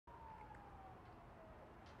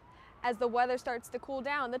As the weather starts to cool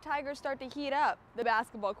down, the Tigers start to heat up, the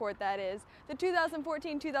basketball court that is. The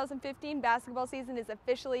 2014-2015 basketball season is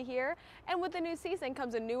officially here, and with the new season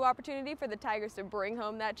comes a new opportunity for the Tigers to bring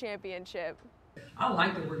home that championship. I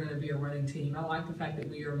like that we're going to be a running team. I like the fact that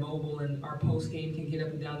we are mobile and our post game can get up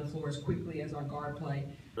and down the floor as quickly as our guard play.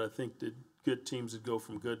 I think that good teams that go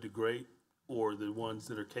from good to great, or the ones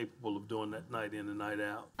that are capable of doing that night in and night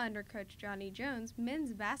out. Under Coach Johnny Jones,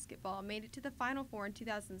 men's basketball made it to the Final Four in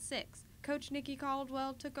 2006. Coach Nikki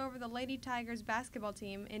Caldwell took over the Lady Tigers basketball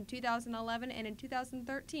team in 2011, and in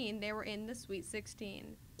 2013 they were in the Sweet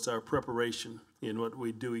 16. It's our preparation in what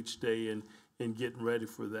we do each day and getting ready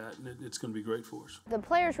for that, and it's going to be great for us. The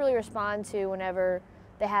players really respond to whenever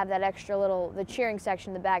they have that extra the cheering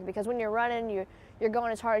section in the back, because when you're running, you're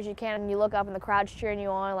going as hard as you can, and you look up and the crowd's cheering you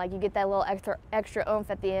on. Like, you get that little extra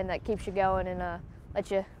oomph at the end that keeps you going and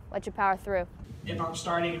let you power through. If I'm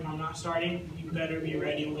starting, if I'm not starting, you better be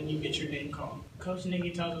ready when you get your name called. Coach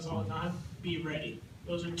Nikki tells us all the time, be ready.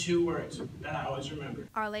 Those are 2 words that I always remember.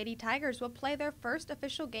 Our Lady Tigers will play their first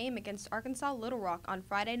official game against Arkansas Little Rock on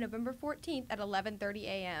Friday, November 14th at 11:30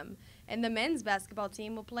 a.m. And the men's basketball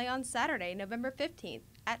team will play on Saturday, November 15th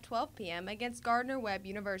at 12 p.m. against Gardner-Webb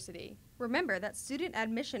University. Remember that student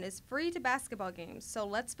admission is free to basketball games, so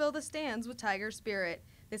let's fill the stands with Tiger spirit.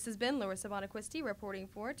 This has been Larissa Bonaquisti reporting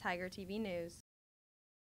for Tiger TV News.